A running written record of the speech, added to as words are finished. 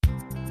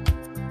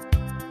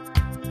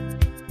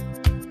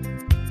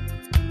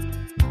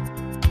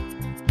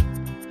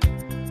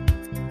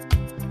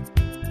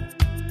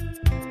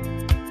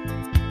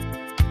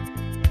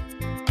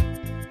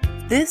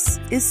This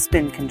is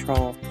Spin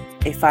Control,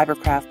 a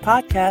Fibercraft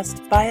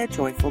podcast by a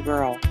joyful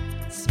girl.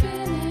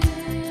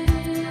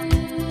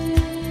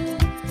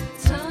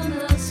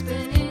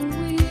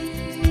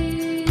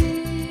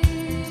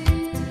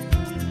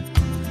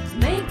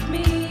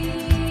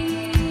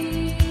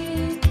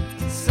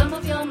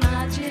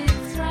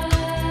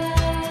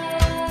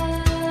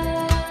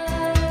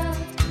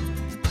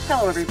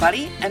 Hello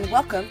everybody, and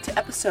welcome to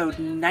episode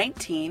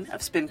 19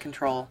 of Spin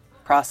Control,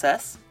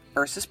 Process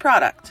versus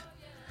Product.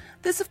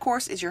 This, of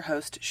course, is your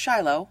host,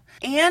 Shiloh,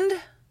 and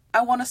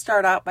I want to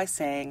start out by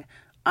saying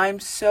I'm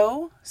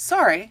so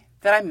sorry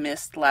that I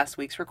missed last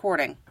week's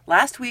recording.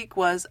 Last week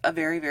was a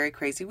very, very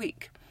crazy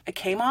week. I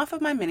came off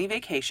of my mini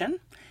vacation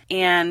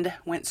and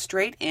went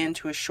straight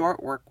into a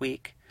short work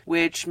week,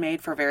 which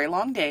made for very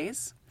long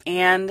days.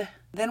 And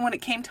then when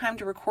it came time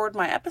to record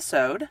my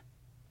episode,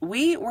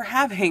 we were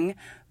having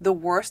the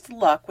worst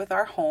luck with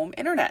our home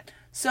internet.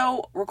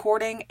 So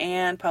recording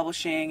and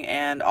publishing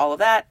and all of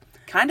that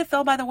kind of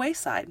fell by the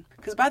wayside,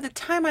 because by the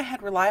time I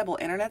had reliable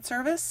internet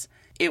service,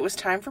 it was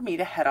time for me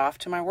to head off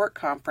to my work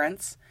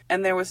conference,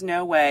 and there was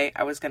no way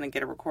I was going to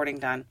get a recording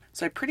done.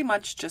 So I pretty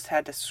much just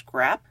had to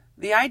scrap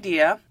the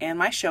idea and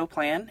my show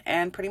plan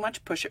and pretty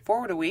much push it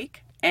forward a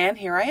week. And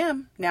here I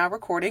am, now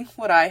recording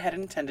what I had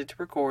intended to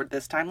record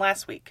this time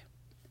last week.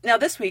 Now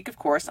this week, of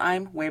course,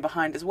 I'm way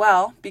behind as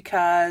well,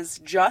 because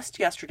just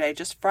yesterday,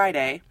 just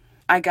Friday,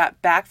 I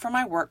got back from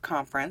my work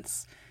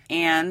conference,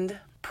 and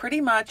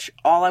pretty much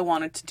all I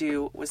wanted to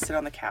do was sit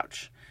on the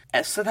couch.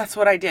 So that's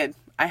what I did.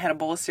 I had a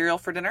bowl of cereal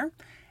for dinner,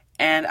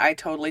 and I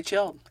totally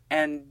chilled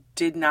and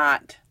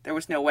there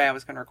was no way I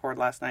was going to record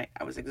last night.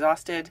 I was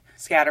exhausted,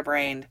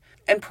 scatterbrained,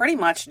 and pretty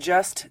much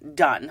just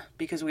done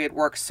because we had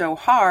worked so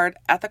hard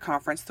at the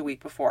conference the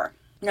week before.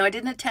 Now, I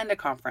didn't attend a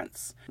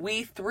conference.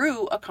 We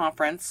threw a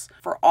conference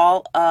for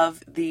all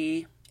of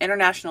the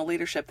international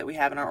leadership that we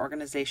have in our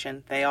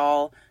organization. They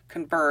all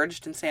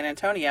converged in San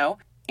Antonio,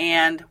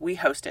 and we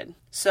hosted.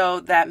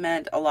 So that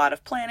meant a lot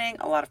of planning,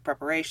 a lot of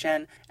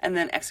preparation, and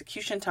then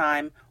execution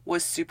time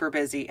was super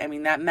busy. I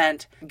mean, that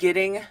meant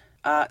getting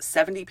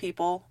 70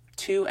 people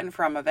to and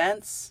from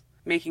events,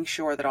 making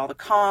sure that all the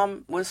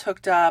comm was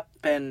hooked up,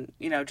 and,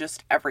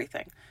 just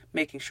everything.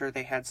 Making sure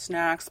they had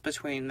snacks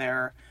between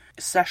their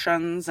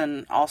sessions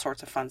and all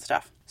sorts of fun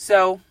stuff.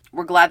 So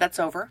we're glad that's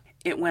over.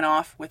 It went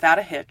off without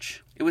a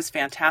hitch. It was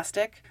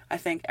fantastic. I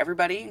think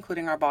everybody,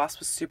 including our boss,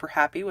 was super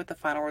happy with the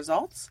final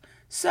results.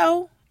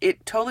 So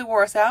it totally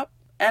wore us out,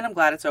 and I'm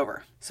glad it's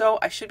over. So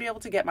I should be able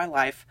to get my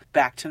life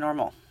back to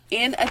normal.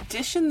 In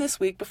addition, this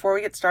week, before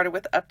we get started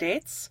with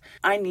updates,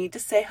 I need to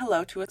say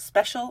hello to a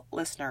special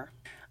listener.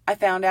 I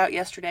found out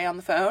yesterday on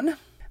the phone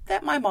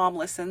that my mom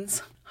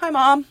listens. Hi,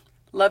 Mom.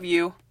 Love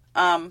you.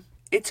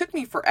 It took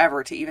me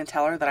forever to even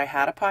tell her that I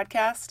had a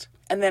podcast.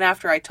 And then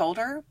after I told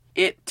her,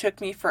 it took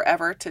me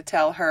forever to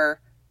tell her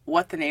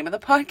what the name of the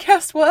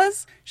podcast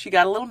was. She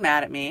got a little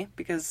mad at me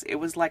because it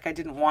was like I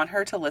didn't want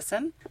her to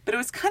listen. But it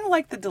was kind of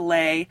like the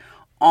delay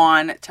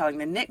on telling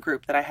the knit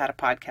group that I had a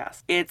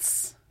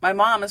podcast. My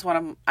mom is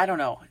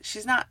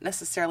she's not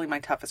necessarily my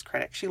toughest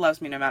critic. She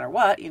loves me no matter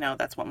what,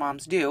 that's what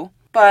moms do.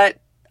 But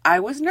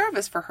I was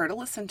nervous for her to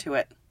listen to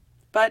it.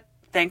 But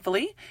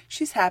thankfully,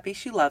 she's happy,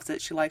 she loves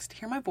it, she likes to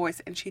hear my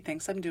voice, and she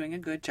thinks I'm doing a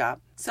good job.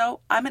 So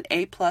I'm an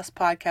A+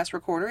 podcast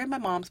recorder in my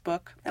mom's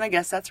book, and I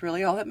guess that's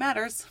really all that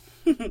matters.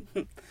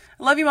 I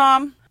love you,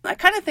 Mom. I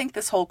kind of think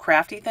this whole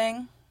crafty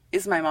thing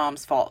is my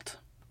mom's fault.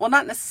 Well,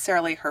 not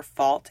necessarily her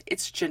fault,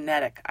 it's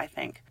genetic, I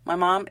think. My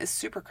mom is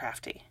super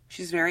crafty.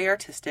 She's very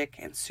artistic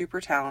and super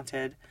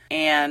talented,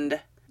 and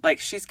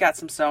she's got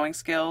some sewing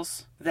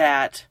skills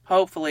that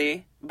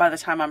hopefully by the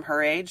time I'm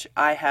her age,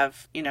 I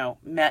have,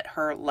 met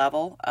her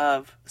level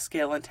of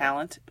skill and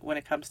talent when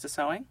it comes to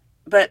sewing.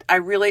 But I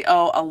really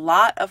owe a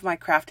lot of my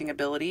crafting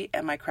ability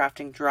and my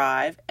crafting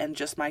drive and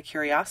just my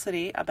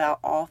curiosity about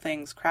all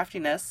things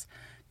craftiness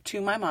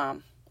to my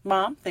mom.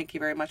 Mom, thank you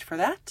very much for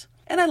that.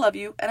 And I love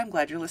you, and I'm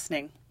glad you're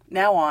listening.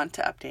 Now on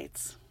to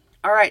updates.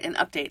 All right, in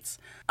updates,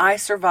 I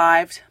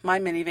survived my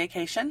mini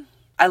vacation.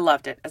 I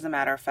loved it, as a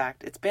matter of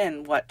fact. It's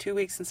been, 2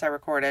 weeks since I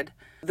recorded.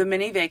 The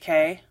mini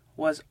vacay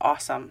was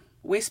awesome.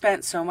 We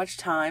spent so much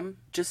time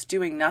just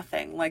doing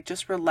nothing,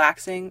 just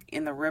relaxing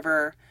in the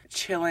river,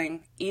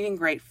 chilling, eating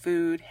great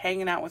food,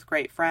 hanging out with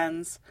great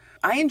friends.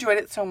 I enjoyed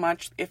it so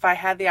much. If I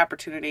had the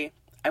opportunity,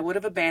 I would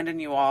have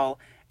abandoned you all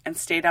and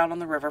stayed out on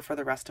the river for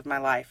the rest of my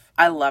life.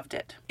 I loved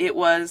it. It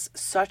was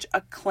such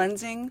a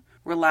cleansing,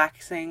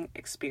 relaxing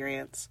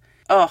experience.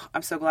 Oh,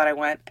 I'm so glad I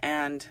went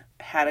and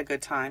had a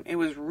good time. It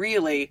was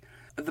really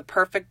the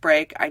perfect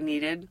break I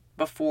needed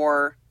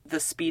before the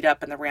speed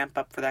up and the ramp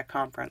up for that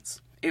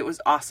conference. It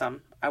was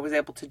awesome. I was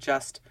able to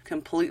just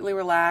completely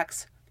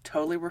relax,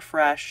 totally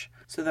refresh,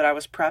 so that I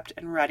was prepped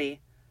and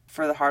ready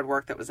for the hard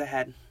work that was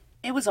ahead.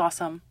 It was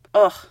awesome.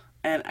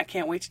 And I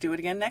can't wait to do it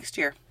again next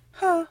year.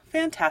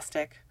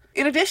 Fantastic.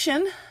 In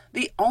addition,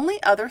 the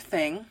only other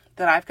thing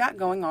that I've got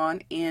going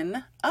on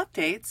in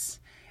updates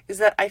is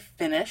that I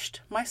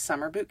finished my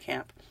summer boot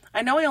camp.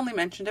 I know I only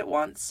mentioned it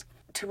once.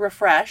 To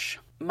refresh,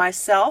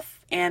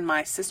 myself and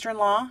my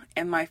sister-in-law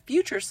and my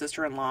future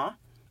sister-in-law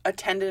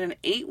attended an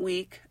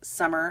 8-week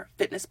summer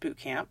fitness boot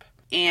camp.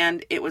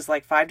 And it was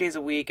like 5 days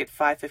a week at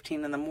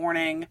 5:15 in the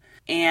morning.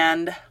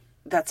 And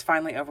that's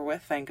finally over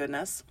with, thank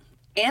goodness.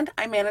 And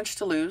I managed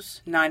to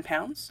lose 9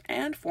 pounds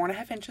and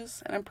 4.5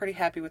 inches. And I'm pretty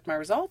happy with my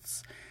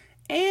results.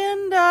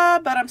 And,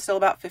 but I'm still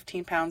about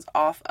 15 pounds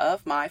off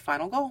of my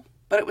final goal.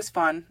 But it was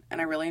fun, and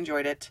I really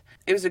enjoyed it.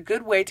 It was a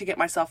good way to get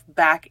myself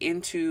back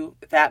into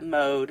that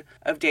mode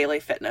of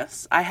daily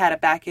fitness. I had a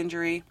back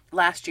injury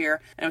last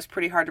year, and it was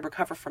pretty hard to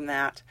recover from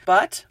that.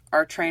 But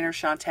our trainer,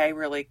 Shantae,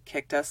 really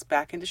kicked us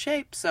back into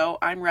shape, so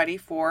I'm ready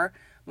for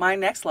my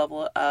next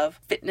level of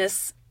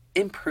fitness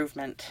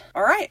improvement.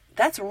 All right,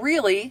 that's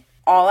really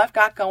all I've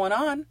got going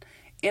on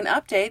in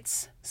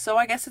updates, so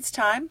I guess it's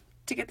time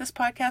to get this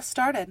podcast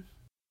started.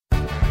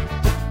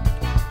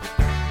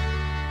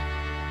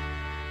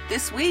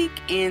 This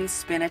week in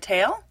Spin a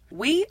Tale,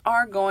 we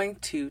are going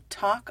to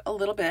talk a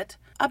little bit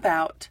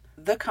about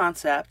the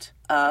concept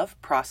of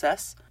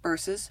process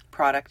versus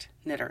product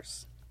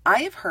knitters.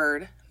 I have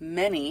heard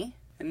many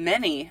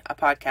a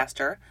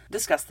podcaster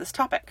discuss this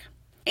topic.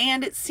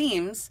 And it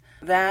seems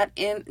that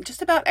in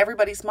just about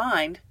everybody's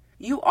mind,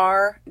 you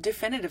are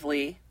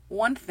definitively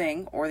one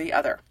thing or the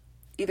other,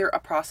 either a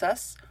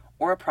process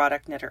or a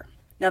product knitter.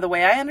 Now, the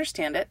way I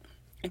understand it,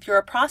 if you're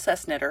a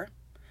process knitter,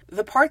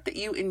 the part that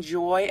you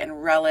enjoy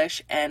and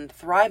relish and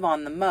thrive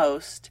on the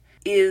most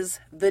is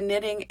the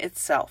knitting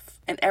itself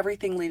and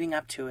everything leading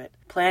up to it.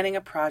 Planning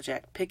a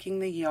project, picking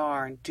the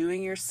yarn,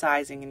 doing your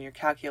sizing and your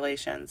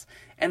calculations,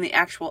 and the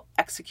actual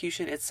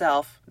execution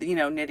itself,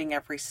 knitting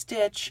every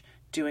stitch,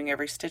 doing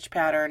every stitch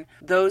pattern.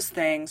 Those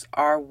things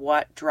are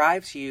what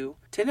drives you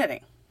to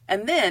knitting.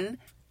 And then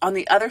on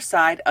the other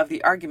side of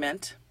the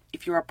argument,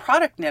 if you're a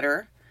product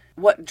knitter,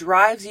 what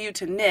drives you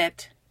to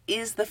knit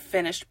is the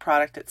finished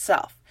product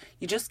itself.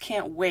 You just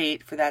can't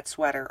wait for that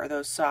sweater or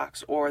those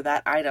socks or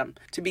that item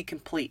to be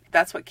complete.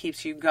 That's what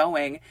keeps you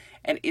going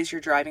and is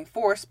your driving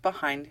force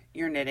behind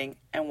your knitting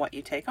and what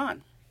you take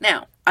on.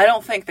 Now, I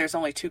don't think there's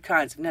only two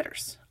kinds of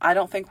knitters. I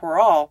don't think we're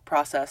all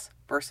process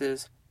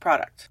versus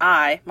product.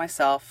 I,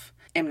 myself,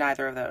 am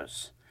neither of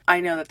those. I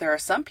know that there are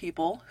some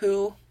people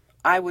who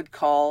I would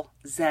call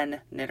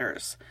Zen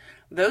knitters.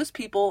 Those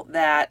people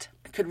that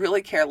could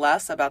really care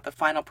less about the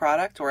final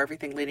product or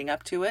everything leading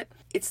up to it.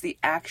 It's the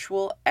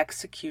actual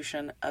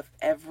execution of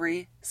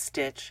every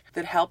stitch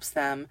that helps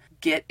them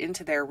get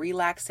into their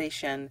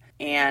relaxation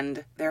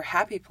and their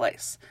happy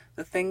place.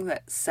 The thing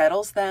that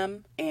settles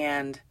them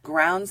and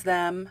grounds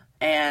them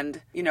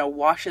and,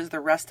 washes the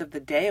rest of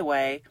the day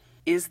away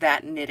is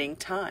that knitting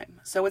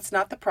time. So it's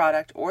not the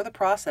product or the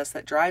process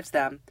that drives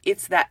them.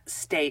 It's that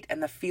state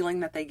and the feeling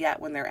that they get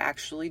when they're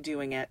actually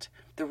doing it,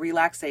 the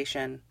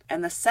relaxation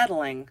and the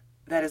settling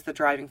that is the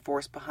driving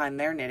force behind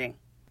their knitting.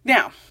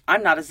 Now,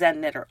 I'm not a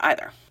Zen knitter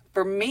either.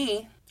 For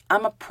me,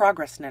 I'm a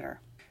progress knitter.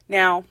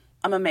 Now,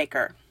 I'm a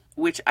maker,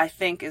 which I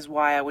think is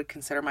why I would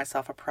consider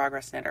myself a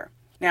progress knitter.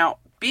 Now,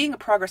 being a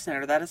progress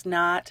knitter, that is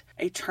not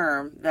a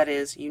term that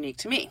is unique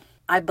to me.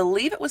 I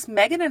believe it was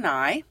Megan and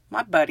I,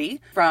 my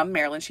buddy from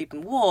Maryland Sheep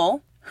and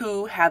Wool,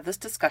 who had this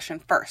discussion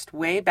first,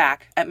 way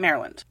back at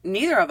Maryland.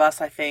 Neither of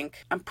us,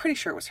 I'm pretty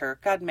sure it was her.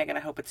 God, Megan,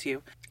 I hope it's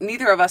you.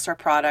 Neither of us are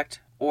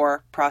product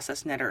or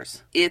process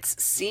knitters. It's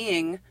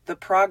seeing the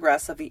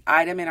progress of the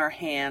item in our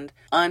hand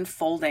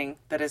unfolding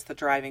that is the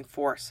driving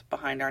force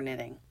behind our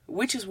knitting,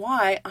 which is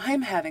why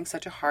I'm having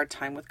such a hard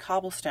time with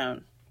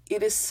cobblestone.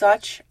 It is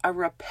such a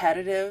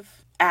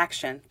repetitive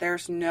action.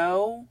 There's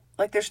no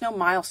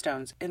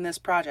milestones in this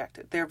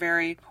project.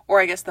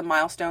 The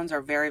milestones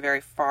are very,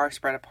 very far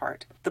spread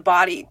apart. The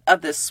body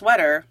of this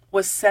sweater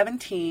was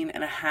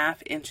 17.5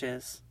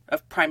 inches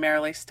of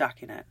primarily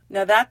stockinette.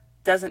 Now that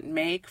doesn't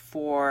make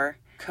for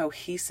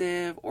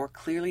cohesive or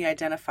clearly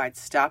identified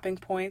stopping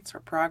points or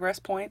progress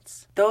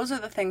points. Those are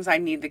the things I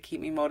need to keep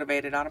me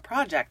motivated on a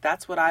project.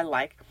 That's what I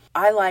like.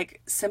 I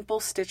like simple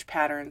stitch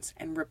patterns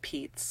and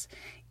repeats,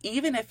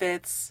 even if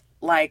it's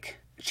like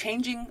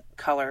changing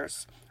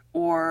colors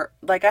or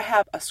like I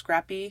have a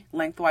scrappy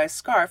lengthwise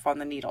scarf on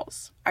the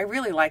needles. I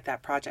really like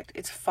that project.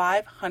 It's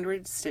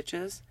 500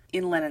 stitches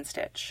in linen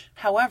stitch.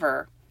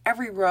 However,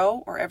 every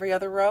row or every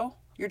other row,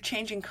 you're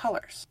changing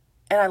colors.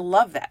 And I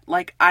love that.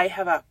 Like I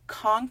have a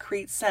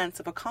concrete sense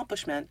of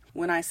accomplishment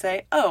when I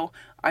say, oh,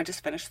 I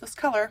just finished this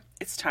color.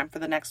 It's time for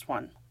the next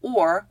one.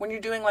 Or when you're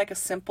doing like a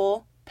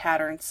simple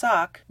patterned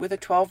sock with a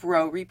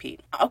 12-row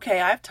repeat.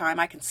 Okay, I have time.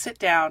 I can sit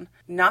down,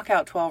 knock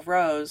out 12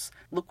 rows.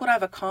 Look what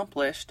I've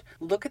accomplished.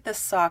 Look at this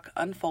sock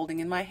unfolding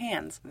in my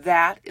hands.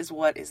 That is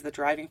what is the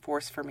driving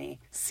force for me.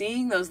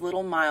 Seeing those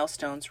little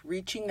milestones,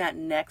 reaching that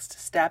next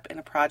step in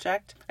a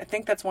project. I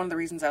think that's one of the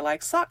reasons I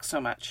like socks so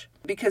much,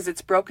 because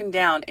it's broken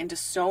down into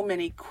so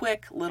many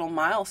quick little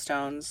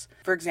milestones.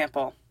 For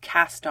example,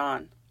 cast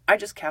on. I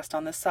just cast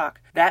on this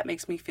sock. That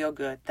makes me feel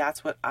good.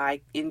 That's what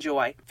I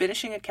enjoy.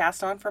 Finishing a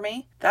cast on for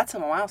me, that's a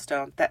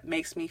milestone that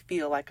makes me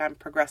feel like I'm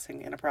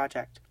progressing in a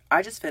project.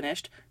 I just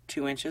finished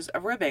 2 inches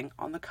of ribbing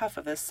on the cuff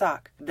of this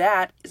sock.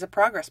 That is a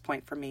progress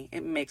point for me.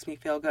 It makes me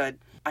feel good.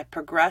 I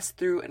progress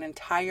through an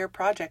entire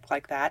project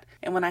like that,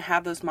 and when I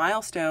have those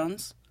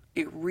milestones,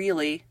 it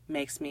really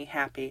makes me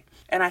happy.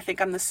 And I think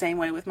I'm the same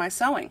way with my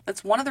sewing.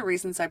 That's one of the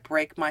reasons I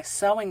break my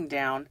sewing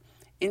down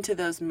into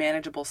those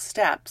manageable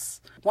steps.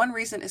 One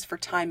reason is for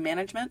time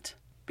management,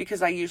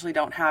 because I usually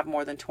don't have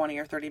more than 20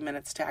 or 30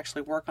 minutes to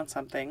actually work on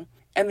something.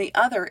 And the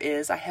other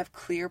is I have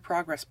clear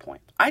progress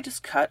points. I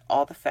just cut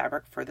all the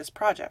fabric for this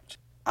project.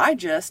 I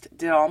just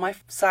did all my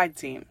side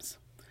seams.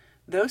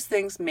 Those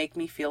things make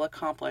me feel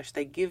accomplished.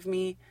 They give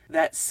me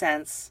that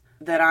sense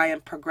that I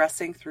am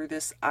progressing through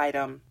this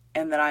item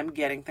and that I'm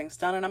getting things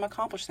done and I'm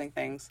accomplishing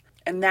things.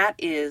 And that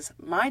is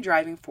my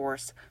driving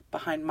force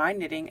behind my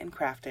knitting and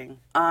crafting.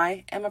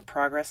 I am a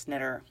progress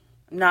knitter,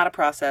 not a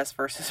process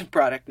versus a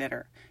product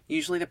knitter.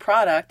 Usually the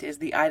product is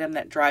the item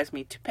that drives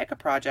me to pick a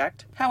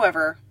project.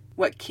 However,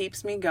 what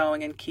keeps me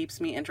going and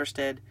keeps me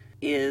interested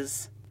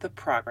is the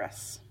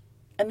progress.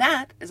 And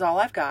that is all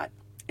I've got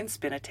in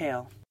Spin a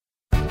Tale.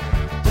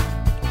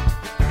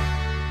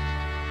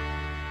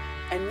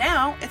 And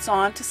now it's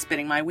on to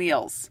spinning my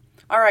wheels.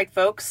 All right,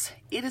 folks,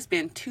 it has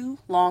been 2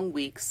 long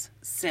weeks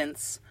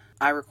since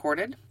I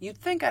recorded. You'd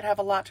think I'd have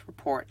a lot to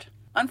report.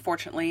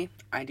 Unfortunately,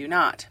 I do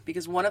not,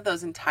 because one of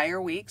those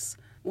entire weeks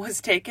was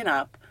taken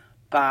up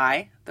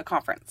by the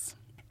conference.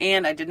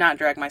 And I did not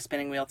drag my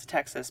spinning wheel to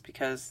Texas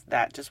because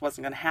that just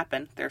wasn't going to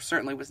happen. There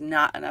certainly was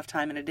not enough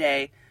time in a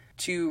day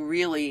to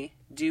really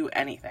do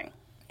anything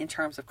in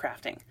terms of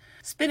crafting.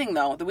 Spinning,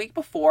 though, the week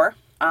before,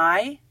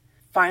 I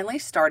finally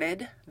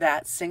started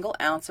that single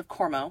ounce of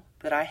Cormo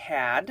that I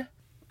had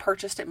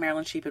purchased at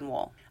Maryland Sheep and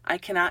Wool. I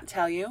cannot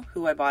tell you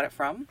who I bought it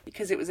from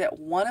because it was at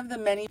one of the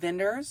many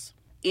vendors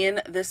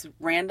in this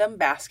random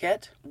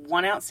basket,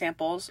 1 ounce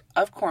samples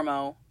of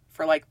Cormo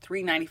for like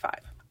 $3.95.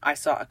 I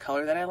saw a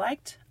color that I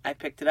liked. I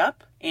picked it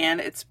up and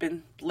it's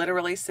been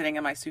literally sitting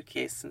in my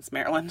suitcase since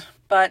Maryland.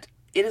 But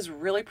it is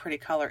really pretty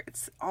color.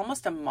 It's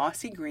almost a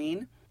mossy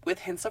green with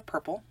hints of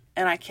purple,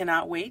 and I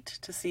cannot wait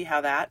to see how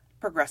that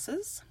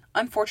progresses.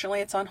 Unfortunately,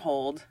 it's on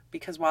hold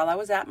because while I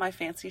was at my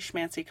fancy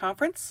schmancy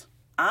conference,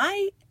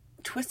 I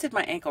twisted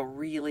my ankle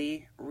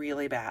really,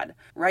 really bad.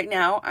 Right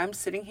now, I'm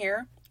sitting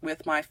here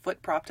with my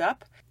foot propped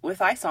up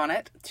with ice on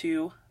it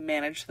to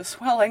manage the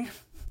swelling.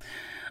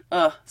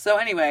 So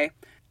anyway,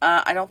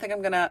 I don't think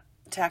I'm going to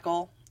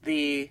tackle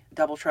the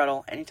double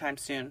treadle anytime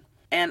soon.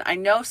 And I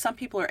know some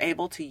people are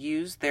able to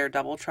use their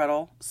double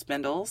treadle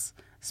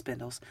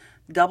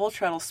double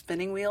treadle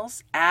spinning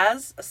wheels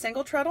as a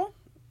single treadle.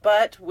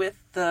 But with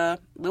the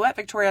Louette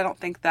Victoria, I don't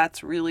think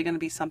that's really going to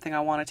be something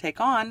I want to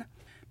take on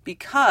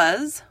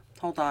because,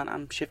 hold on,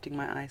 I'm shifting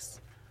my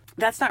ice.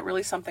 That's not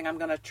really something I'm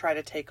going to try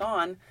to take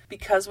on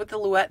because with the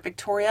Louette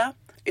Victoria,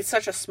 it's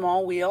such a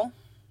small wheel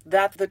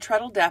that the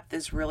treadle depth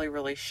is really,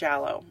 really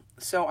shallow.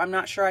 So I'm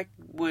not sure I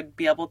would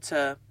be able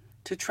to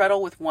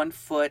treadle with one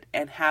foot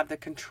and have the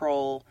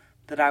control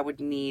that I would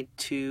need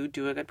to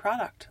do a good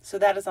product. So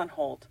that is on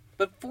hold.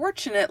 But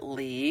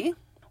fortunately,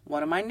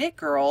 one of my knit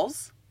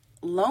girls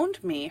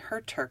loaned me her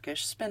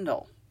Turkish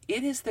spindle.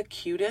 It is the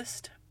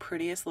cutest,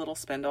 prettiest little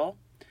spindle.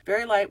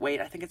 Very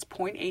lightweight. I think it's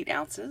 0.8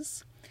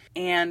 ounces.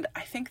 And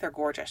I think they're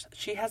gorgeous.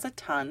 She has a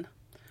ton.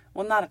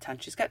 Well, not a ton.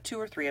 She's got 2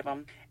 or 3 of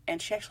them.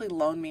 And she actually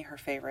loaned me her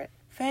favorite.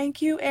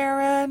 Thank you,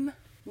 Erin.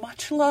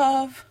 Much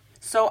love.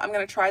 So I'm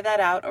going to try that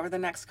out over the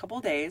next couple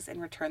of days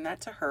and return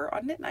that to her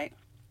on knit night.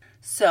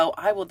 So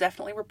I will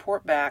definitely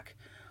report back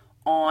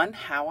on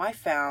how I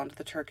found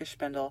the Turkish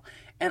spindle.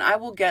 And I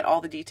will get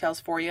all the details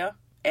for you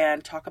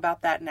and talk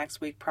about that next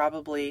week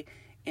probably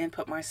and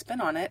put my spin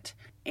on it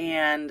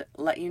and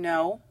let you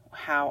know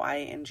how I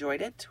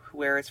enjoyed it,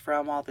 where it's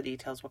from, all the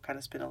details, what kind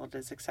of spindle it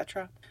is,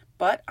 etc.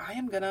 But I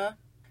am going to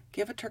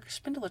give a Turkish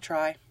spindle a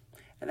try.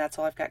 And that's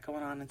all I've got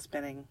going on in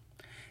spinning.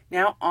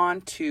 Now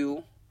on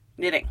to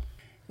knitting.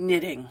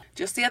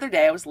 Just the other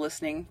day I was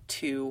listening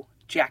to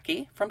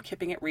Jackie from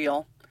Keeping It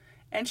Real,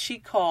 and she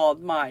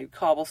called my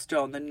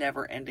cobblestone the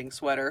never-ending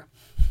sweater.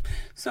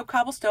 So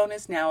cobblestone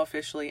is now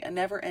officially a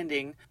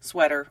never-ending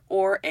sweater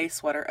or a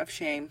sweater of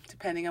shame,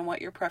 depending on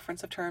what your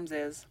preference of terms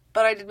is.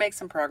 But I did make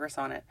some progress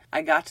on it.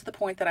 I got to the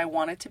point that I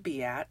wanted to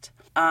be at.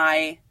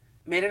 I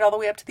made it all the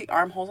way up to the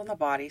armholes on the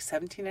body,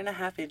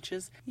 17.5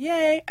 inches.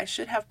 Yay! I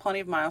should have plenty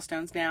of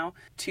milestones now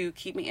to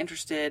keep me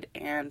interested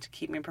and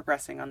keep me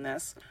progressing on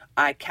this.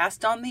 I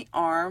cast on the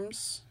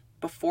arms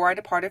before I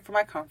departed for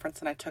my conference,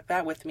 and I took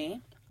that with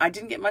me. I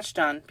didn't get much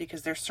done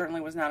because there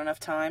certainly was not enough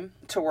time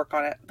to work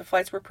on it. The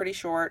flights were pretty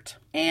short,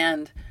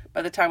 and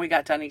by the time we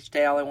got done each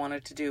day, all I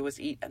wanted to do was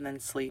eat and then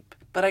sleep.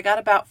 But I got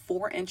about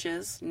 4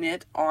 inches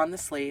knit on the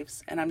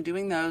sleeves, and I'm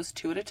doing those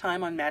 2 at a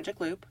time on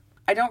Magic Loop.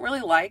 I don't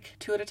really like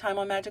 2 at a time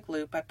on Magic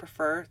Loop. I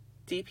prefer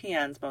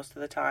DPNs most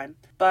of the time.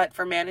 But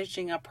for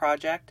managing a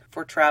project,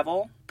 for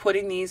travel,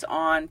 putting these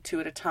on 2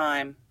 at a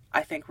time,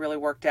 I think really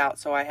worked out,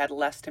 so I had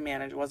less to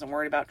manage. Wasn't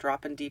worried about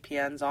dropping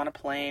DPNs on a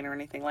plane or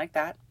anything like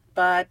that.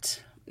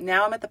 But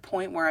now I'm at the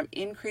point where I'm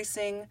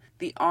increasing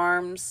the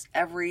arms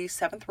every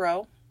 7th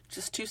row,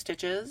 just 2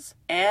 stitches,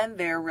 and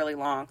they're really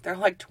long. They're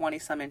like 20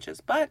 some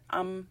inches, but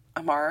I'm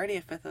already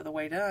a 1/5 of the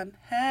way done.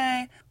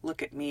 Hey,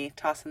 look at me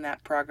tossing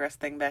that progress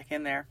thing back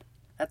in there.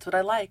 That's what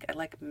I like. I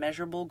like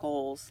measurable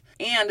goals.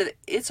 And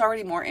it's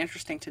already more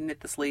interesting to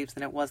knit the sleeves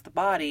than it was the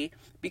body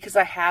because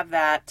I have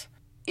that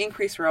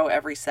increase row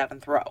every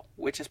 7th row,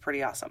 which is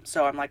pretty awesome.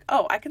 So I'm like,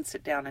 oh, I can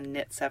sit down and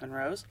knit 7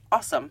 rows.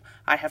 Awesome.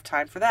 I have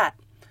time for that.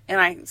 And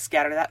I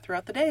scatter that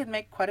throughout the day and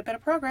make quite a bit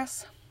of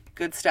progress.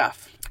 Good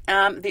stuff.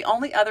 The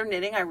only other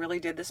knitting I really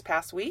did this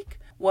past week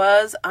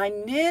was I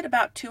knit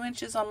about 2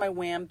 inches on my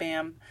Wham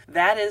Bam.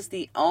 That is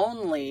the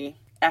only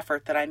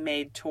effort that I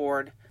made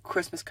toward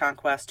Christmas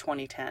Conquest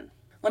 2010.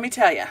 Let me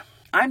tell you,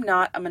 I'm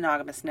not a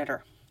monogamous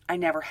knitter. I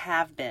never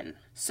have been.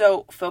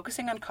 So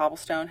focusing on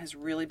cobblestone has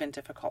really been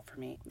difficult for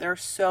me. There are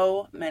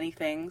so many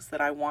things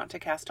that I want to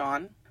cast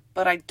on,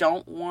 but I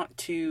don't want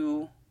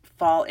to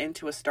fall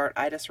into a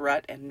start-itis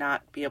rut and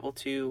not be able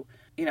to,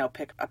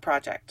 pick a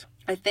project.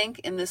 I think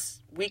in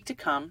this week to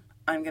come,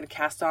 I'm going to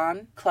cast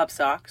on club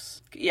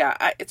socks. Yeah,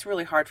 it's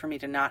really hard for me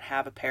to not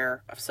have a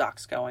pair of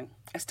socks going.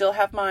 I still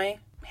have my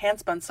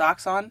hand-spun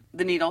socks on,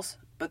 the needles,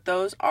 but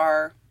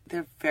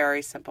they're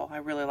very simple. I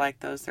really like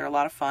those. They're a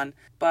lot of fun,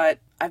 but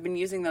I've been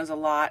using those a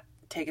lot,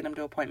 taking them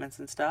to appointments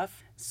and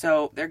stuff.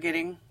 So they're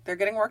getting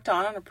worked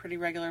on a pretty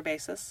regular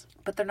basis,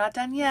 but they're not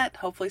done yet,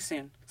 hopefully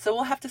soon. So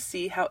we'll have to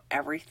see how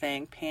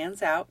everything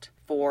pans out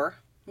for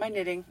my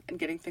knitting and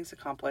getting things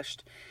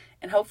accomplished.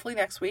 And hopefully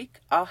next week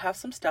I'll have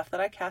some stuff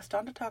that I cast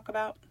on to talk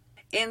about.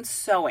 In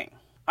sewing.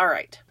 All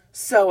right.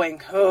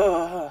 Sewing.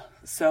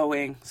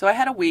 Sewing. So I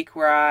had a week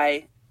where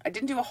I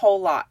didn't do a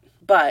whole lot,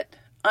 but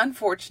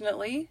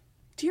unfortunately,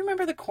 do you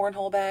remember the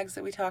cornhole bags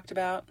that we talked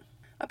about?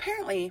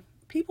 Apparently,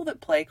 people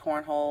that play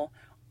cornhole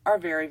are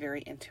very,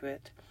 very into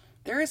it.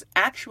 There is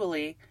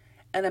actually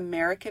an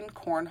American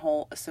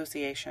Cornhole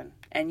Association,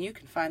 and you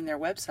can find their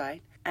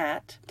website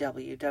at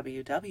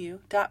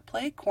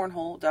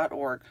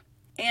www.playcornhole.org.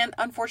 And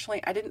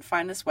unfortunately, I didn't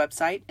find this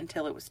website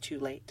until it was too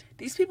late.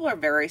 These people are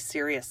very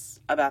serious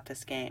about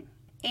this game.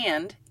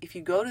 And if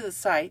you go to the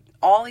site,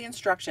 all the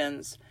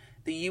instructions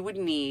that you would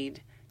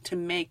need to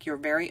make your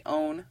very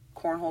own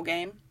cornhole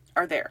game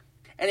are there.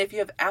 And if you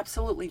have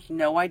absolutely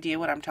no idea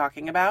what I'm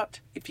talking about,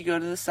 if you go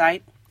to the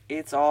site,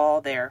 it's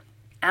all there.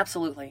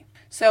 Absolutely.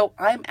 So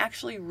I'm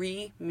actually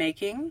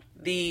remaking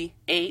the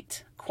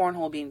 8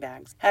 cornhole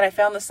beanbags. Had I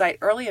found the site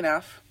early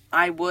enough,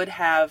 I would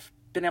have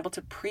been able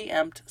to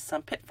preempt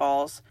some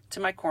pitfalls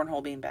to my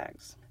cornhole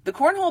beanbags. The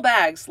cornhole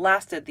bags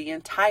lasted the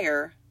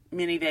entire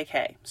mini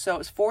vacay. So it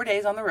was 4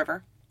 days on the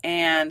river,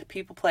 and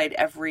people played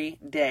every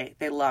day.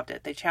 They loved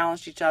it. They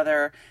challenged each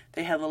other.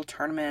 They had little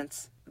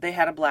tournaments. They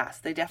had a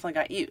blast. They definitely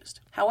got used.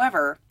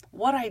 However,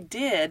 what I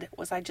did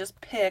was I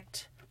just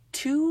picked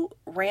 2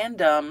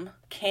 random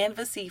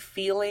canvasy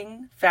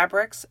feeling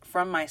fabrics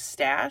from my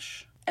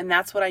stash, and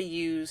that's what I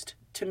used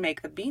to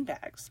make the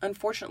beanbags.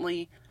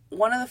 Unfortunately,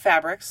 one of the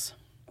fabrics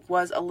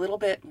was a little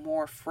bit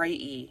more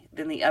fray-y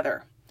than the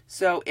other.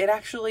 So it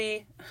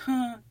actually,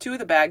 2 of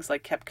the bags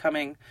kept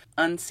coming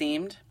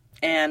unseamed,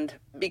 and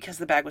because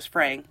the bag was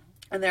fraying.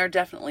 And there are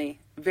definitely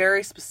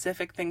very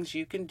specific things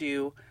you can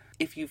do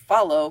if you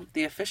follow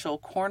the official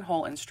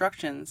cornhole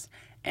instructions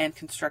and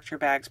construct your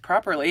bags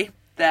properly,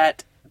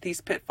 that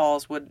these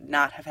pitfalls would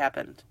not have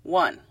happened.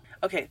 1.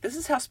 Okay, this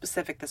is how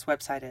specific this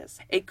website is.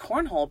 A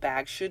cornhole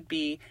bag should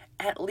be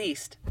at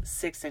least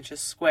 6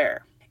 inches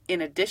square.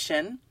 In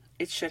addition,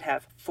 it should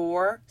have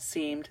 4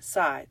 seamed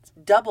sides,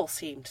 double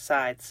seamed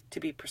sides to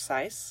be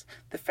precise.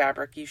 The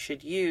fabric you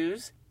should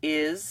use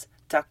is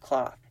duck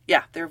cloth.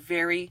 Yeah, they're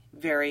very,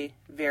 very,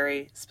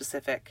 very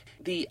specific.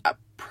 The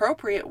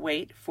appropriate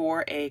weight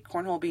for a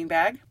cornhole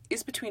beanbag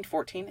is between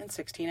 14 and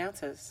 16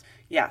 ounces.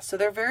 Yeah, so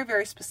they're very,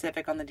 very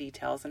specific on the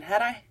details. And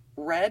had I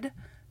read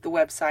the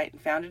website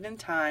and found it in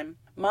time,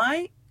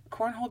 my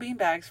cornhole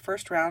beanbags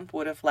first round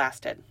would have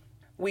lasted.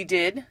 We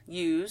did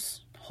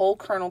use whole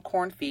kernel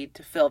corn feed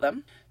to fill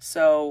them,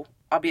 so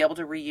I'll be able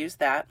to reuse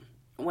that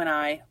when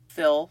I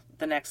fill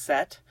the next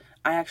set.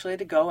 I actually had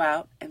to go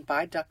out and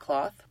buy duck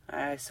cloth.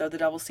 I sewed the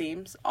double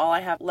seams. All I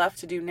have left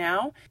to do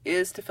now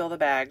is to fill the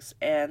bags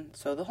and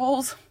sew the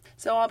holes.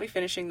 So I'll be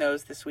finishing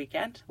those this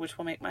weekend, which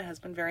will make my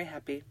husband very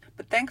happy.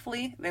 But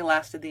thankfully, they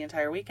lasted the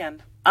entire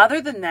weekend.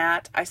 Other than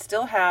that, I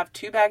still have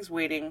 2 bags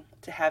waiting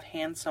to have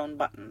hand-sewn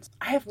buttons.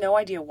 I have no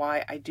idea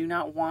why I do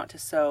not want to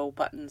sew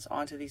buttons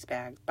onto these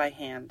bags by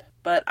hand,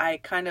 but I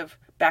kind of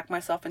back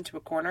myself into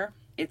a corner.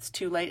 It's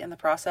too late in the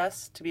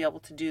process to be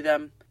able to do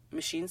them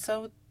machine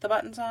sew the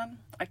buttons on.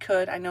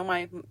 I know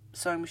my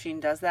sewing machine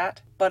does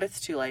that, but it's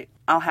too late.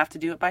 I'll have to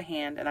do it by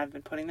hand, and I've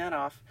been putting that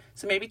off.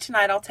 So maybe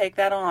tonight I'll take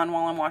that on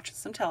while I'm watching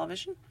some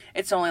television.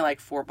 It's only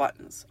 4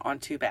 buttons on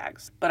 2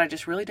 bags, but I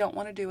just really don't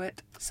want to do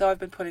it. So I've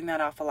been putting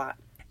that off a lot.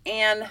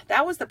 And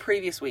that was the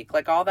previous week.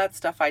 All that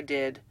stuff I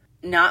did,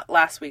 not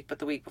last week, but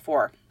the week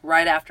before,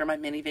 right after my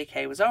mini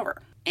vacay was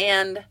over.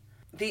 And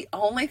The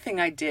only thing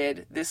I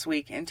did this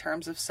week in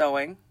terms of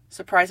sewing,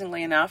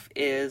 surprisingly enough,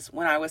 is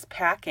when I was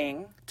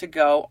packing to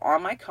go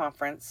on my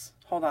conference.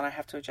 Hold on, I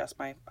have to adjust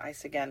my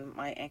ice again.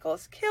 My ankle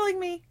is killing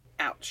me.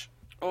 Ouch.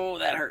 Oh,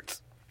 that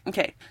hurts.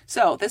 Okay,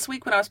 so this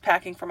week when I was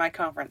packing for my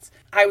conference,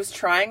 I was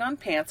trying on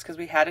pants because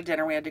we had a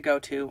dinner we had to go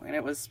to, and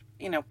it was,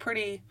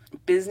 pretty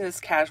business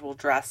casual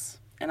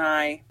dress. And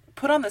I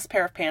put on this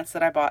pair of pants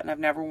that I bought and I've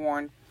never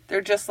worn.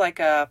 They're just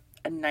like a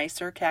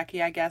nicer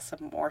khaki, I guess,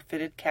 a more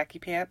fitted khaki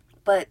pant.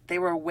 But they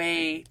were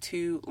way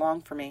too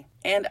long for me.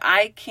 And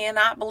I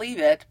cannot believe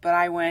it, but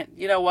I went,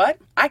 you know what?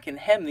 I can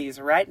hem these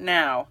right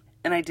now.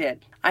 And I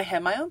did. I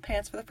hemmed my own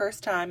pants for the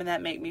first time, and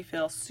that made me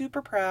feel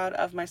super proud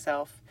of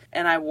myself.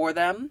 And I wore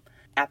them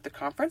at the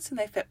conference, and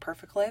they fit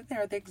perfectly.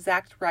 They're the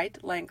exact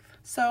right length.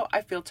 So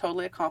I feel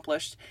totally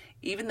accomplished,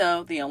 even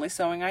though the only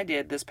sewing I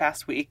did this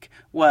past week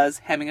was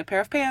hemming a pair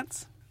of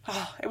pants.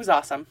 Oh, it was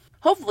awesome.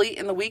 Hopefully,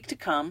 in the week to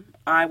come,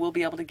 I will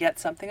be able to get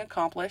something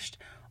accomplished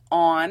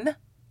on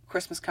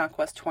Christmas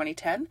Conquest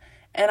 2010,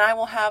 and I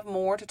will have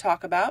more to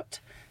talk about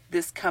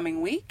this coming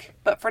week.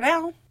 But for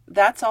now,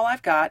 that's all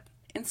I've got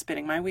in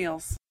spinning my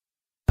wheels.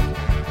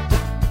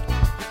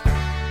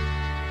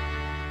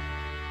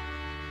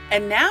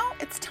 And now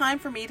it's time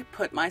for me to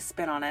put my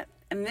spin on it.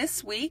 And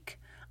this week,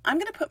 I'm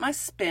going to put my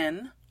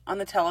spin on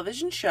the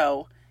television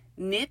show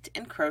Knit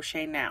and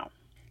Crochet Now.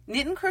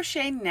 Knit and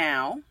Crochet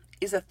Now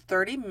is a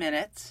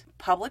 30-minute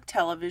public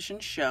television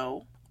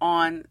show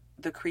on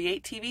the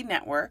Create TV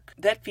network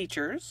that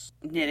features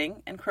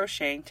knitting and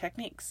crocheting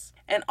techniques.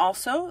 And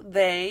also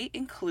they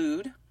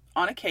include,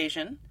 on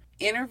occasion,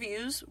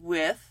 interviews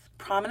with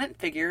prominent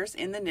figures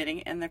in the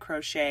knitting and the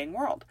crocheting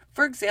world.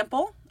 For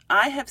example,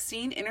 I have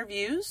seen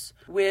interviews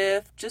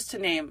with, just to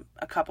name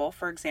a couple,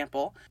 for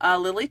example,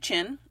 Lily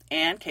Chin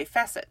and Kay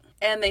Fassett.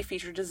 And they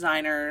feature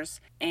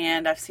designers,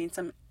 and I've seen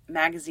some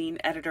magazine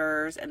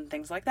editors and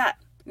things like that.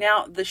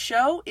 Now, the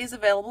show is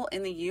available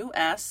in the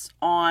U.S.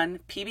 on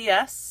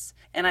PBS,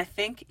 and I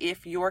think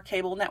if your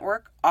cable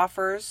network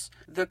offers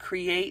the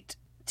Create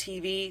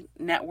TV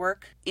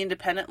network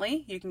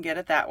independently, you can get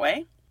it that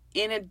way.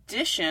 In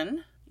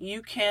addition,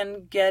 you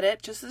can get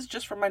it,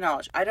 just from my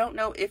knowledge, I don't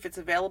know if it's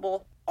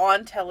available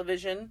on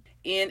television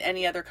in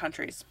any other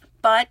countries,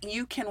 but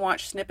you can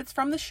watch snippets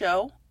from the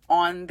show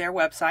on their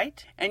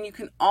website, and you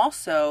can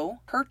also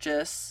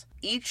purchase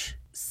each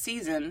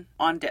season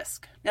on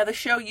disc. Now, the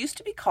show used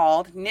to be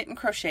called Knit and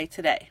Crochet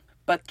Today,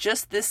 but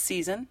just this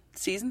season,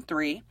 season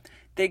 3,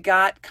 they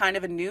got kind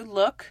of a new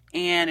look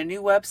and a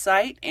new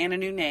website and a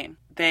new name.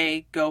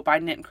 They go by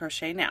Knit and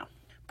Crochet Now.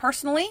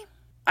 Personally,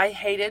 I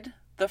hated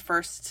the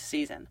first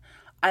season.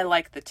 I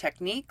liked the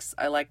techniques.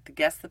 I liked the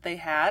guests that they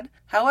had.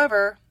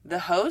 However,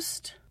 the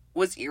host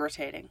was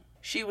irritating.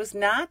 She was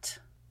not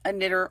a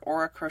knitter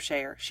or a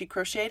crocheter. She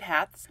crocheted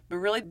hats, but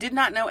really did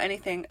not know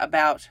anything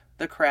about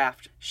the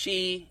craft.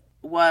 She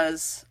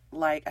was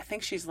I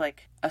think she's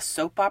like a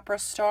soap opera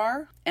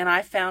star, and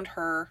I found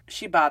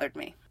she bothered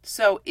me.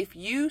 So if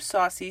you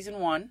saw season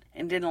 1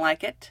 and didn't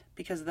like it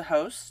because of the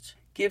host,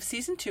 give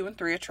season 2 and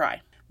 3 a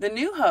try. The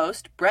new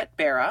host, Brett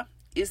Barra,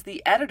 is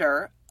the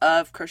editor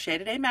of Crochet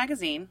Today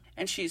magazine,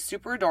 and she's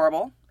super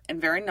adorable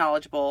and very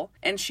knowledgeable,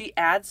 and she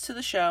adds to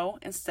the show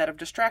instead of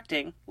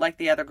distracting like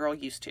the other girl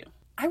used to.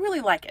 I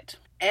really like it.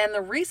 And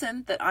the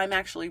reason that I'm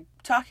actually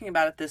talking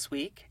about it this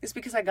week is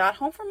because I got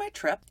home from my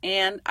trip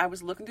and I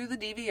was looking through the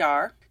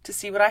DVR to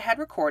see what I had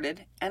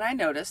recorded, and I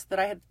noticed that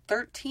I had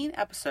 13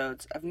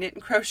 episodes of Knit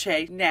and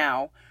Crochet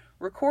Now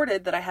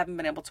recorded that I haven't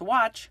been able to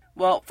watch.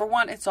 Well, for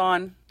one, it's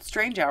on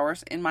strange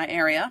hours in my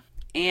area,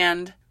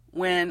 and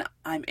when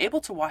I'm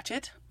able to watch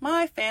it,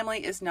 my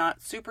family is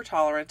not super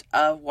tolerant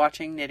of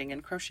watching knitting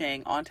and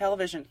crocheting on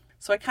television.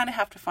 So I kind of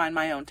have to find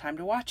my own time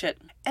to watch it.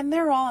 And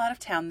they're all out of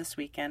town this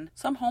weekend,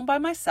 so I'm home by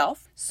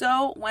myself.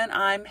 So when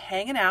I'm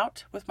hanging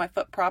out with my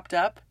foot propped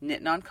up,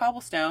 knitting on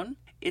cobblestone,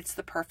 it's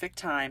the perfect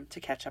time to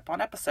catch up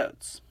on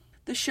episodes.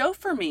 The show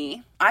for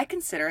me, I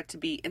consider it to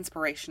be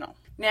inspirational.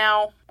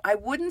 Now, I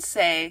wouldn't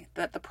say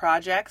that the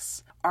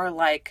projects are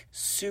like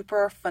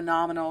super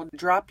phenomenal,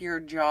 drop your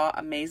jaw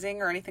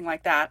amazing or anything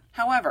like that.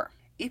 However,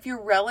 if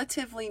you're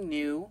relatively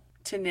new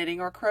to knitting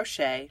or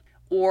crochet,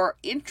 or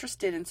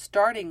interested in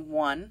starting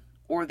one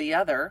or the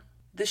other,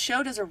 the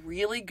show does a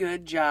really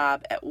good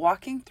job at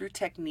walking through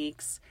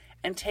techniques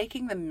and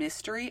taking the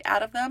mystery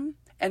out of them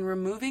and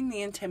removing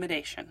the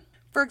intimidation.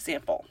 For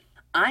example,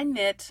 I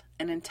knit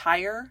an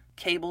entire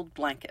cabled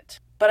blanket,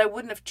 but I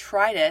wouldn't have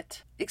tried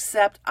it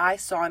except I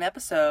saw an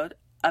episode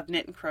of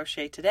Knit and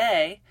Crochet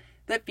Today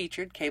that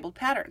featured cabled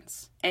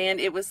patterns. And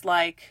it was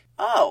like,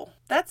 oh,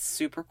 that's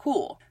super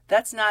cool.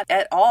 That's not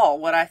at all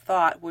what I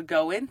thought would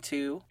go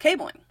into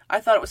cabling. I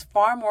thought it was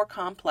far more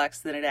complex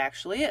than it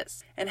actually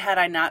is. And had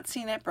I not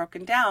seen it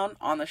broken down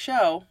on the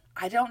show,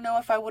 I don't know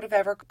if I would have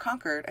ever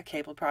conquered a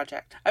cable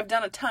project. I've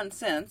done a ton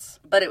since,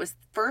 but it was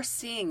first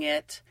seeing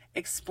it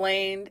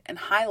explained and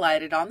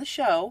highlighted on the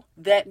show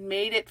that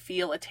made it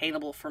feel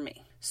attainable for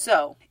me.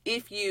 So,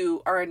 if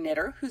you are a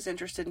knitter who's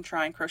interested in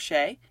trying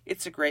crochet,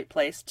 it's a great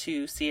place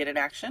to see it in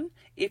action.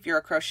 If you're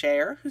a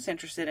crocheter who's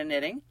interested in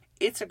knitting,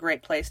 it's a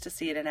great place to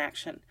see it in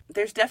action.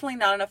 There's definitely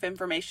not enough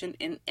information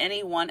in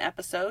any one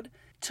episode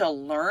to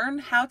learn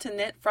how to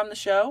knit from the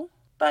show,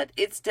 but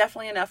it's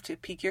definitely enough to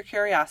pique your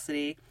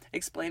curiosity,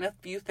 explain a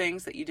few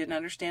things that you didn't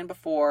understand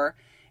before,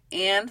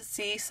 and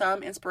see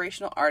some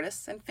inspirational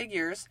artists and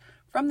figures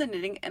from the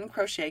knitting and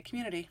crochet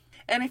community.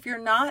 And if you're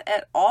not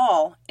at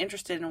all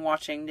interested in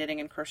watching knitting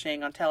and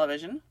crocheting on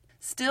television,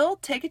 still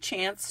take a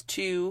chance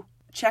to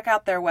check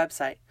out their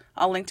website.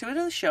 I'll link to it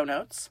in the show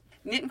notes.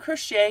 Knit and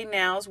Crochet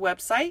Now's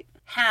website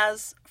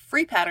has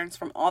free patterns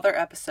from all their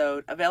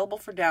episodes available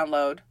for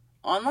download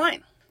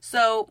online.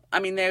 So,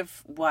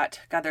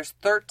 there's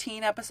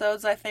 13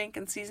 episodes, I think,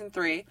 in season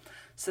 3.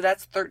 So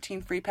that's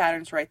 13 free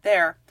patterns right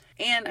there.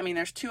 And,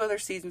 there's 2 other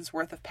seasons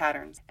worth of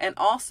patterns. And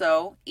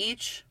also,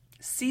 each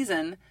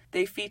season,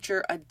 they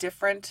feature a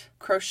different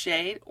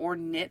crocheted or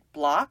knit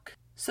block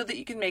so that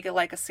you can make it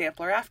like a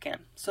sampler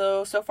Afghan.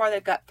 So far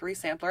they've got 3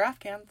 sampler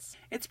Afghans.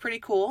 It's pretty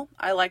cool.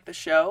 I like the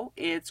show.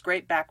 It's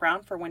great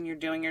background for when you're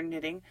doing your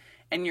knitting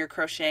and your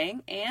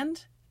crocheting,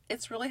 and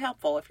it's really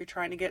helpful if you're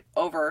trying to get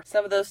over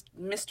some of those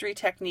mystery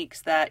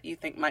techniques that you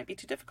think might be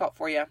too difficult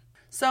for you.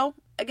 So,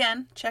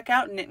 again, check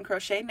out Knit and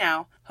Crochet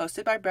Now,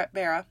 hosted by Brett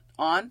Barra,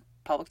 on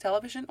public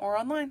television or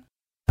online.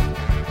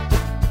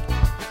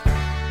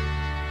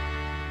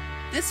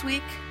 This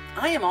week,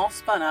 I am all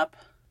spun up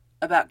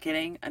about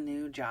getting a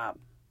new job.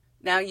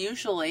 Now,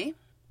 usually,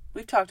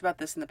 we've talked about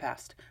this in the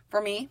past. For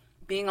me,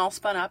 being all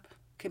spun up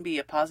can be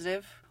a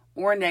positive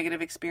or a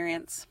negative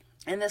experience.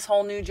 And this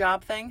whole new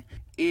job thing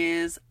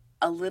is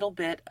a little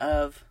bit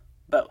of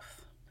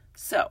both.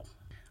 So,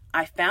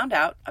 I found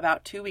out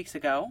about 2 weeks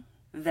ago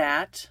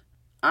that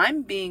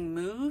I'm being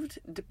moved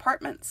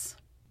departments.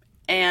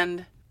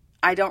 And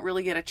I don't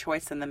really get a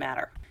choice in the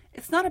matter.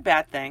 It's not a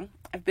bad thing.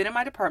 I've been in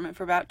my department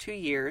for about 2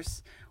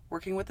 years,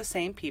 working with the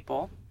same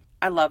people.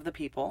 I love the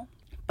people,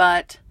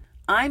 but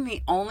I'm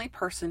the only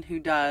person who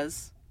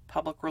does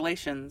public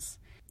relations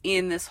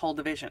in this whole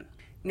division.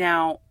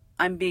 Now,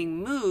 I'm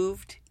being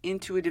moved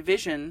into a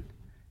division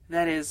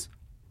that is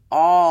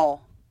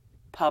all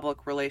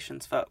public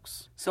relations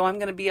folks. So I'm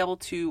going to be able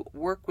to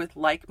work with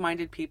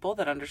like-minded people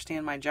that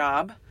understand my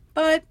job,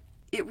 but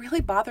it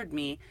really bothered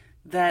me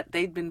that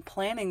they'd been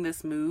planning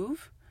this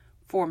move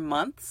for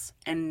months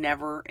and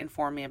never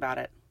informed me about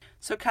it.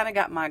 So it kind of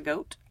got my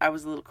goat. I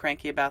was a little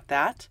cranky about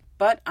that.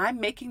 But I'm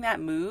making that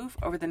move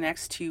over the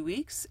next 2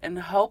 weeks, and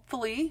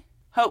hopefully,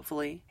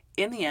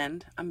 in the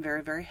end, I'm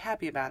very, very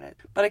happy about it.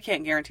 But I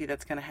can't guarantee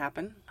that's going to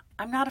happen.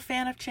 I'm not a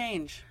fan of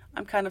change.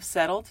 I'm kind of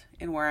settled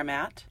in where I'm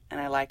at, and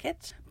I like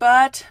it.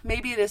 But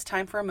maybe it is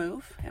time for a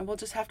move, and we'll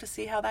just have to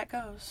see how that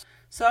goes.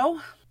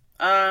 So,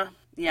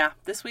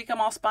 this week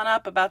I'm all spun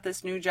up about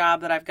this new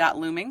job that I've got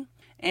looming,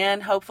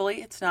 and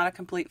hopefully it's not a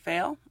complete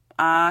fail.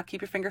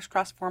 Keep your fingers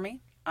crossed for me.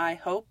 I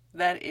hope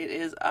that it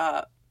is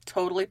a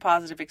totally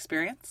positive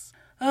experience.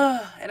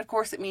 And of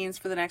course it means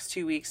for the next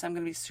 2 weeks I'm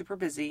going to be super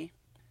busy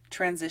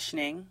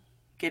transitioning,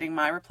 getting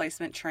my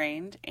replacement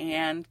trained,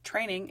 and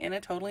training in a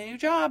totally new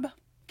job.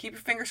 Keep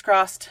your fingers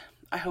crossed.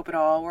 I hope it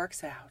all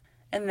works out.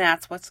 And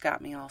that's what's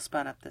got me all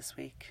spun up this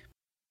week.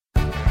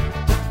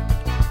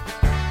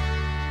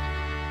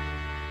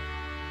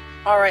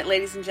 All right,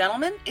 ladies and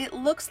gentlemen, it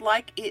looks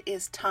like it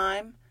is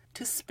time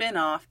to spin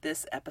off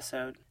this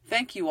episode.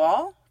 Thank you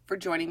all for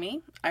joining me.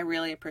 I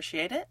really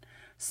appreciate it.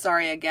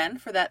 Sorry again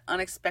for that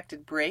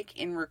unexpected break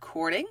in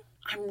recording.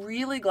 I'm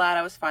really glad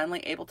I was finally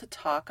able to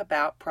talk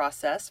about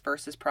process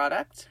versus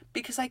product,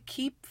 because I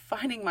keep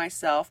finding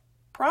myself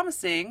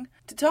promising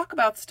to talk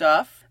about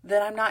stuff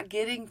that I'm not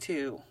getting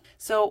to.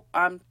 So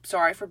I'm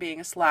sorry for being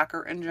a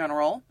slacker in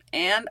general,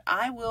 and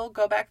I will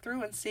go back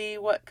through and see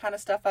what kind of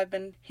stuff I've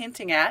been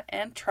hinting at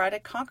and try to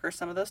conquer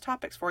some of those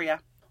topics for you.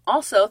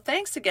 Also,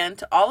 thanks again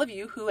to all of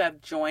you who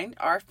have joined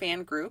our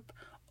fan group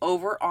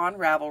over on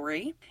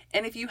Ravelry.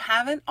 And if you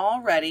haven't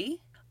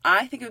already,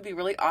 I think it would be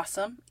really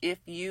awesome if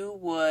you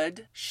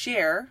would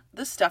share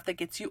the stuff that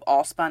gets you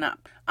all spun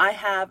up. I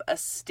have a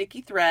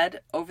sticky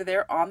thread over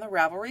there on the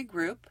Ravelry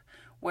group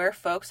where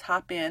folks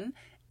hop in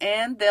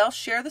and they'll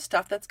share the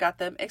stuff that's got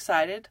them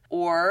excited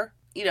or,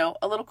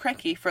 a little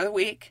cranky for the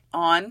week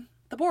on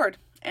the board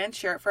and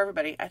share it for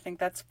everybody. I think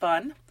that's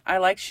fun. I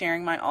like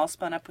sharing my all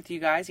spun up with you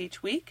guys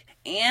each week,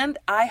 and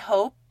I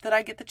hope that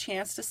I get the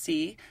chance to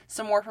see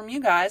some more from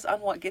you guys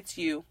on what gets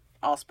you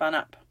all spun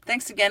up.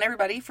 Thanks again,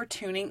 everybody, for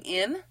tuning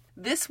in.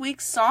 This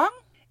week's song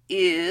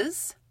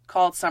is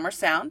called Summer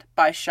Sound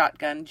by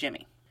Shotgun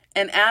Jimmy.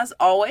 And as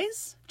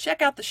always,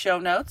 check out the show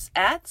notes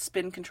at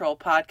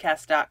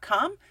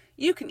spincontrolpodcast.com.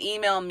 You can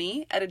email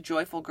me at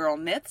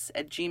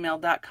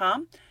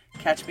ajoyfulgirlknits@gmail.com.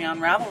 Catch me on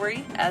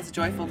Ravelry as a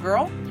Joyful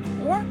Girl,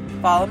 or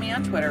follow me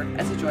on Twitter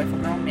as a Joyful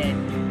Girl Knit.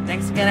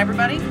 Thanks again,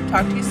 everybody.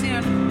 Talk to you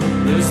soon.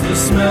 There's the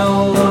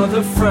smell of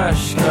the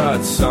fresh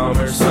cut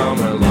summer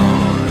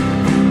lawn.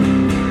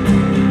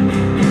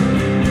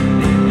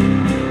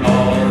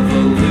 All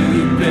the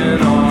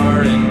lupin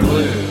art and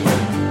glue.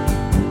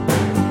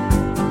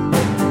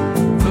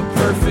 The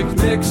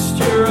perfect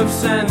mixture of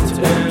scent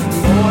and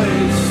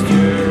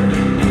moisture.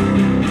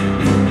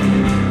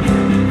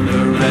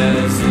 The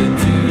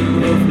residue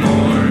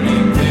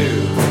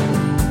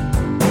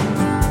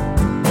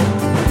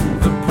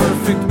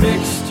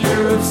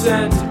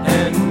scent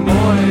and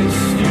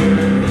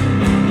moisture.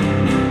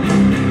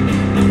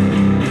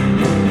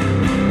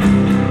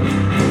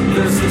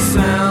 There's the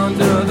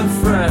sound of the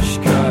fresh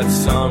cut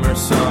summer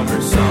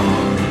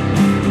song.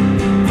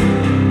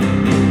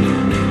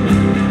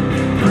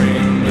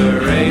 Bring the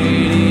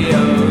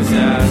radios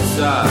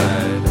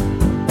outside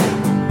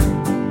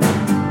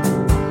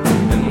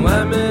and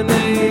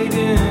lemonade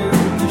in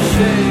the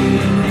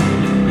shade,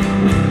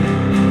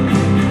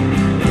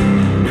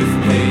 with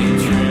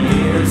patron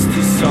ears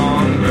to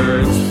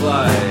songbirds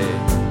fly.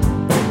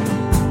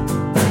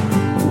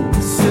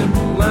 Sip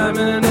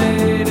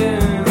lemonade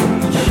in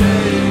the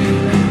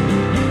shade.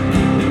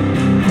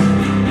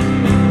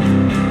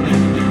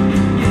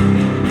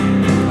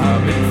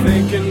 I've been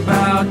thinking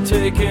about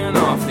taking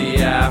off the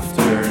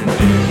afternoon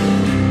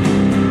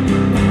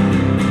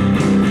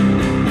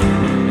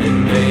and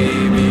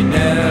maybe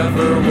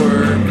never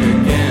work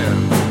again.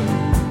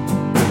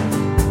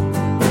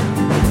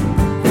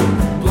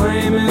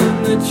 Blaming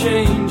the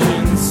change